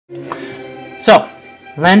So,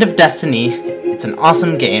 Land of Destiny, it's an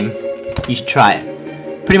awesome game. You should try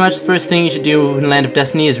it. Pretty much the first thing you should do in Land of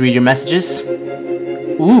Destiny is read your messages.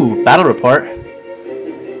 Ooh, battle report.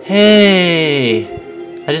 Hey,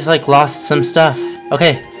 I just lost some stuff.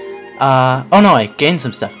 Okay. Oh no, I gained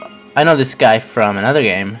some stuff. I know this guy from another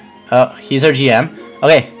game. Oh, he's our GM.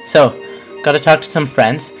 Okay, so gotta talk to some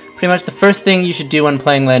friends. Pretty much the first thing you should do when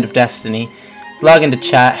playing Land of Destiny, log into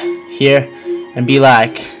chat here and be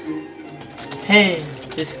like, hey,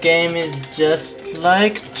 this game is just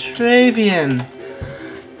like Travian.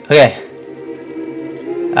 Okay.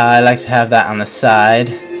 I like to have that on the side.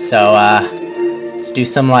 So, let's do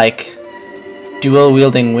some, dual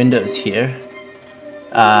wielding windows here.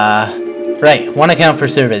 Right, 1 account per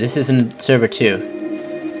server. This is in server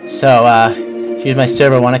 2. So, here's my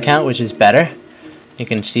server 1 account, which is better. You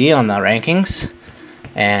can see on the rankings.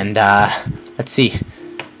 And, let's see.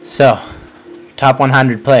 So, top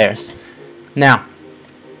 100 players. Now,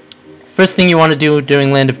 first thing you want to do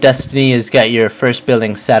during Land of Destiny is get your first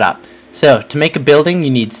building set up. So, to make a building, you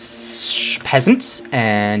need peasants,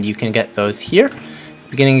 and you can get those here. At the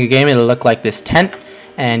beginning of the game, it'll look like this tent,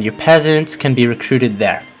 and your peasants can be recruited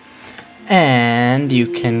there. And you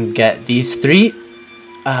can get these 3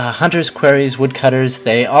 hunters, quarries, woodcutters.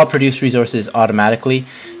 They all produce resources automatically.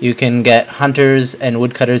 You can get hunters and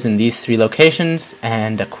woodcutters in these 3 locations,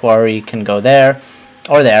 and a quarry can go there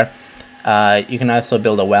or there. You can also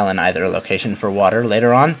build a well in either location for water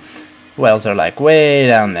later on. Wells are way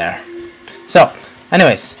down there. So,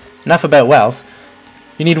 anyways, enough about wells.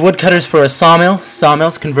 You need woodcutters for a sawmill.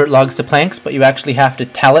 Sawmills convert logs to planks, but you actually have to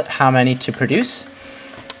tell it how many to produce.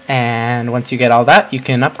 And once you get all that, you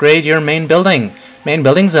can upgrade your main building. Main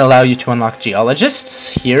buildings allow you to unlock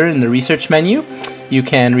geologists. Here in the research menu, you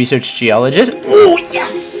can research geologists. Oh,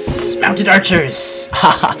 yes! Mounted archers!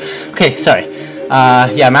 Haha. Okay, sorry.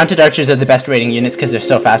 Yeah, mounted archers are the best rating units because they're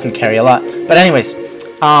so fast and carry a lot. But anyways,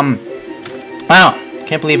 wow,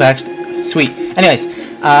 can't believe I actually, sweet. Anyways,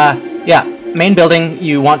 yeah, main building,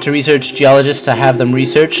 you want to research geologists to have them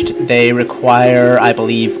researched. They require, I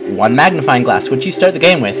believe, 1 magnifying glass, which you start the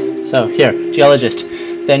game with. So here, geologist.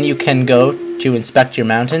 Then you can go to inspect your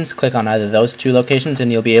mountains, click on either of those 2 locations,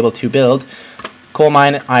 and you'll be able to build coal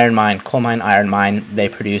mine, iron mine. Coal mine, iron mine, they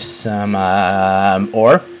produce some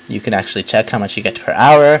ore. You can actually check how much you get per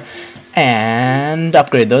hour and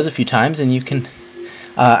upgrade those a few times, and you can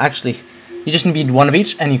actually, you just need 1 of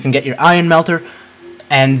each, and you can get your iron melter,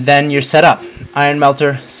 and then you're set up. Iron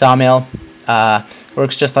melter, sawmill,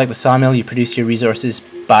 works just like the sawmill. You produce your resources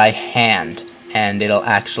by hand, and it'll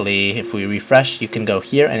actually, if we refresh, you can go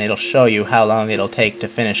here, and it'll show you how long it'll take to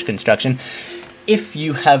finish construction. If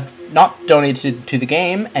you have not donated to the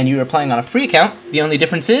game, and you are playing on a free account, the only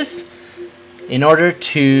difference is, in order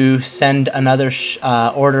to send another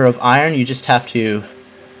order of iron, you just have to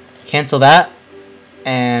cancel that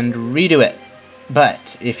and redo it.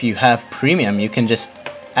 But if you have premium, you can just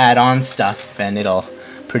add on stuff and it'll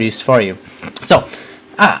produce for you. So,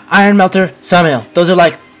 iron melter, sawmill, those are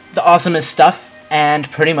the awesomest stuff, and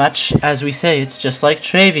pretty much, as we say, it's just like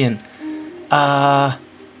Travian.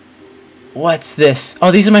 What's this?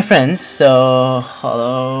 Oh, these are my friends. So,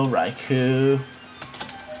 hello, Raikou.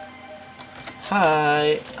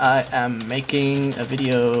 Hi, I am making a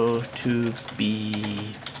video to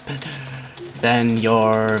be better than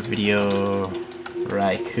your video,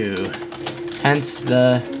 Raikou. Hence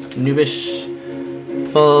the noobish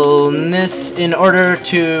fullness in order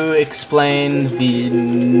to explain the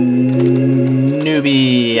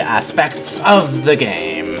newbie aspects of the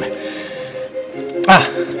game.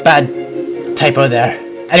 Bad typo there.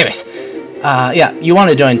 Anyways, yeah, you want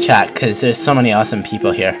to join chat because there's so many awesome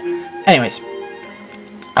people here. Anyways,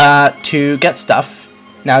 to get stuff,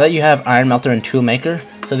 now that you have Iron Melter and Toolmaker,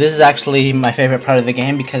 so this is actually my favorite part of the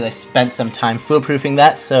game because I spent some time foolproofing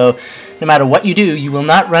that, so no matter what you do, you will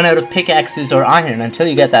not run out of pickaxes or iron until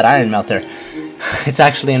you get that Iron Melter. It's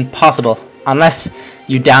actually impossible, unless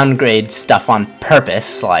you downgrade stuff on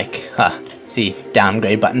purpose, see,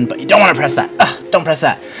 downgrade button, but you don't want to press that. Don't press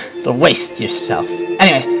that. It'll waste yourself.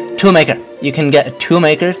 Anyways, Toolmaker. You can get a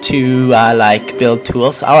Toolmaker to, build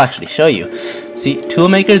tools. I'll actually show you. See,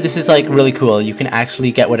 Toolmaker, this is, really cool. You can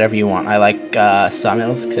actually get whatever you want. I like,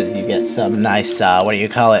 sawmills, because you get some nice,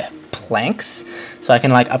 planks. So I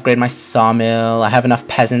can, upgrade my sawmill. I have enough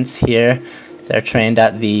peasants here. They're trained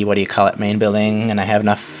at the, main building, and I have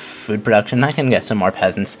enough food production. I can get some more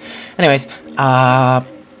peasants. Anyways, yeah,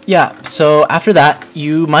 Yeah, so after that,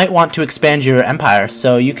 you might want to expand your empire.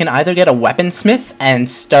 So you can either get a weaponsmith and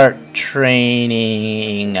start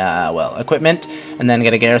training, equipment, and then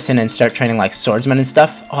get a garrison and start training like swordsmen and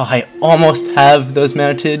stuff. Oh, I almost have those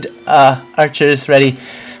mounted archers ready.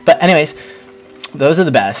 But anyways, those are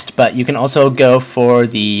the best. But you can also go for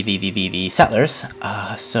the settlers.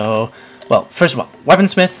 Well, first of all,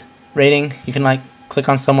 weaponsmith raiding. You can like click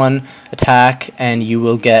on someone, attack, and you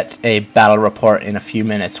will get a battle report in a few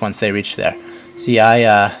minutes once they reach there. See,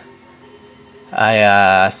 I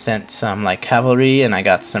sent some like cavalry and I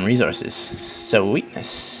got some resources.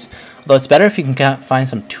 Sweetness. Although it's better if you can find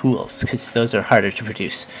some tools, because those are harder to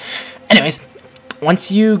produce. Anyways, once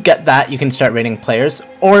you get that, you can start raiding players.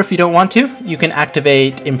 Or if you don't want to, you can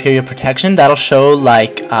activate Imperial Protection. That'll show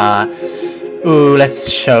like ooh, let's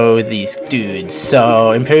show these dudes.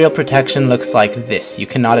 So, Imperial Protection looks like this. You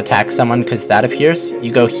cannot attack someone because that appears.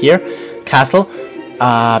 You go here, Castle,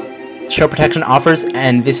 Show Protection Offers,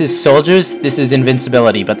 and this is Soldiers, this is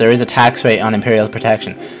Invincibility, but there is a tax rate on Imperial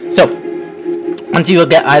Protection. So, once you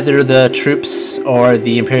get either the troops or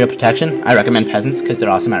the Imperial Protection, I recommend Peasants because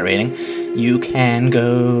they're awesome at raiding, you can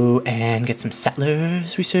go and get some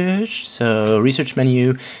Settlers research. So, research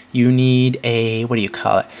menu, you need a, what do you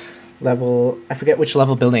call it? Level, I forget which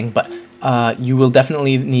level building, but you will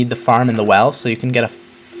definitely need the farm and the well, so you can get a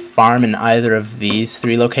farm in either of these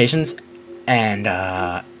 3 locations, and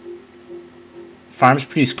farms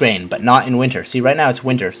produce grain, but not in winter. See, right now it's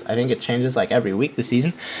winter. I think it changes like every week this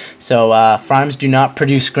season, so farms do not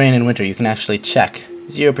produce grain in winter. You can actually check.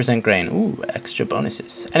 0% grain. Ooh, extra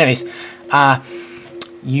bonuses. Anyways,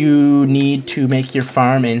 you need to make your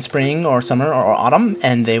farm in spring or summer or autumn,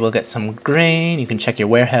 and they will get some grain. You can check your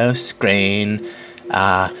warehouse, grain,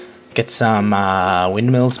 get some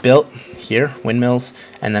windmills built here, windmills,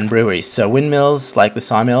 and then breweries. So windmills, like the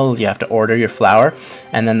sawmill, you have to order your flour,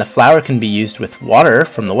 and then the flour can be used with water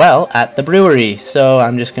from the well at the brewery. So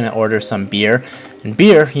I'm just going to order some beer. And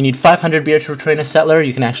beer, you need 500 beer to train a settler.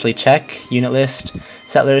 You can actually check unit list,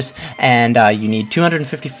 settlers, and you need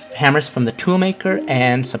 250 hammers from the toolmaker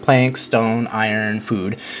and some planks, stone, iron,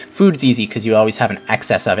 food. Food's easy because you always have an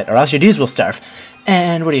excess of it, or else your dudes will starve.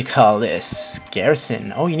 And what do you call this?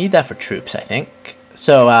 Garrison. Oh, you need that for troops, I think.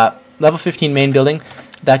 So, level 15 main building,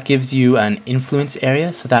 that gives you an influence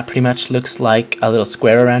area, so that pretty much looks like a little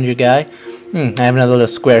square around your guy. I have another little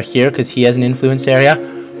square here because he has an influence area.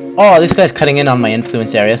 Oh, this guy's cutting in on my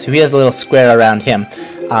influence area, so he has a little square around him.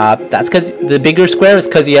 That's because the bigger square is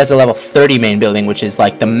because he has a level 30 main building, which is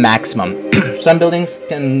like the maximum. Some buildings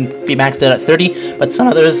can be maxed out at 30, but some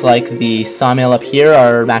others, like the sawmill up here,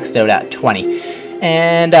 are maxed out at 20.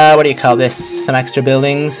 And what do you call this? Some extra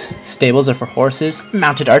buildings. Stables are for horses.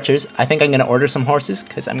 Mounted archers. I think I'm going to order some horses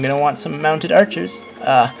because I'm going to want some mounted archers.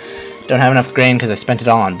 Don't have enough grain because I spent it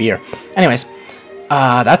all on beer. Anyways,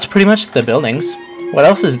 that's pretty much the buildings. What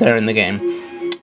else is there in the game?